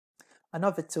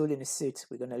Another tool in the suite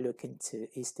we're going to look into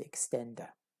is the extender.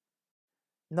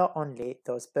 Not only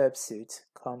does Burp Suite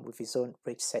come with its own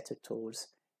rich set of tools,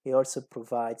 it also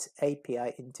provides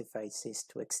API interfaces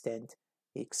to extend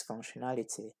its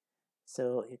functionality.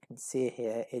 So you can see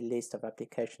here a list of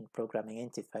application programming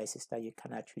interfaces that you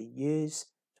can actually use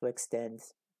to extend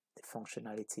the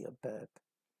functionality of Burp.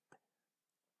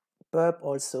 Burp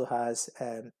also has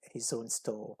its own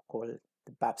store called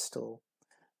the Burp Store,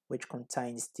 which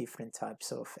contains different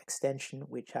types of extension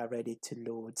which are ready to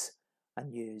load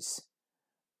and use.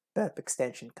 Burp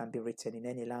extension can be written in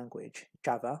any language,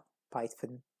 Java,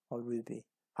 Python, or Ruby.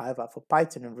 However, for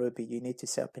Python and Ruby, you need to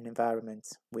set up an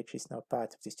environment, which is not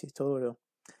part of this tutorial.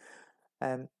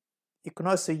 You can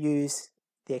also use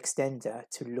the extender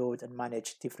to load and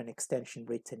manage different extensions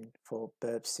written for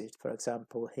Burp Suite. For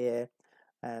example, here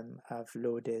I've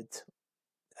loaded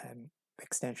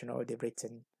extension already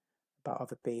written by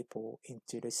other people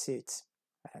into the suite.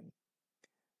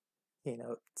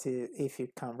 If you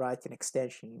can write an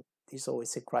extension, is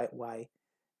always a great way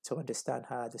to understand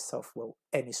how the software,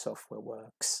 any software,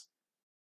 works.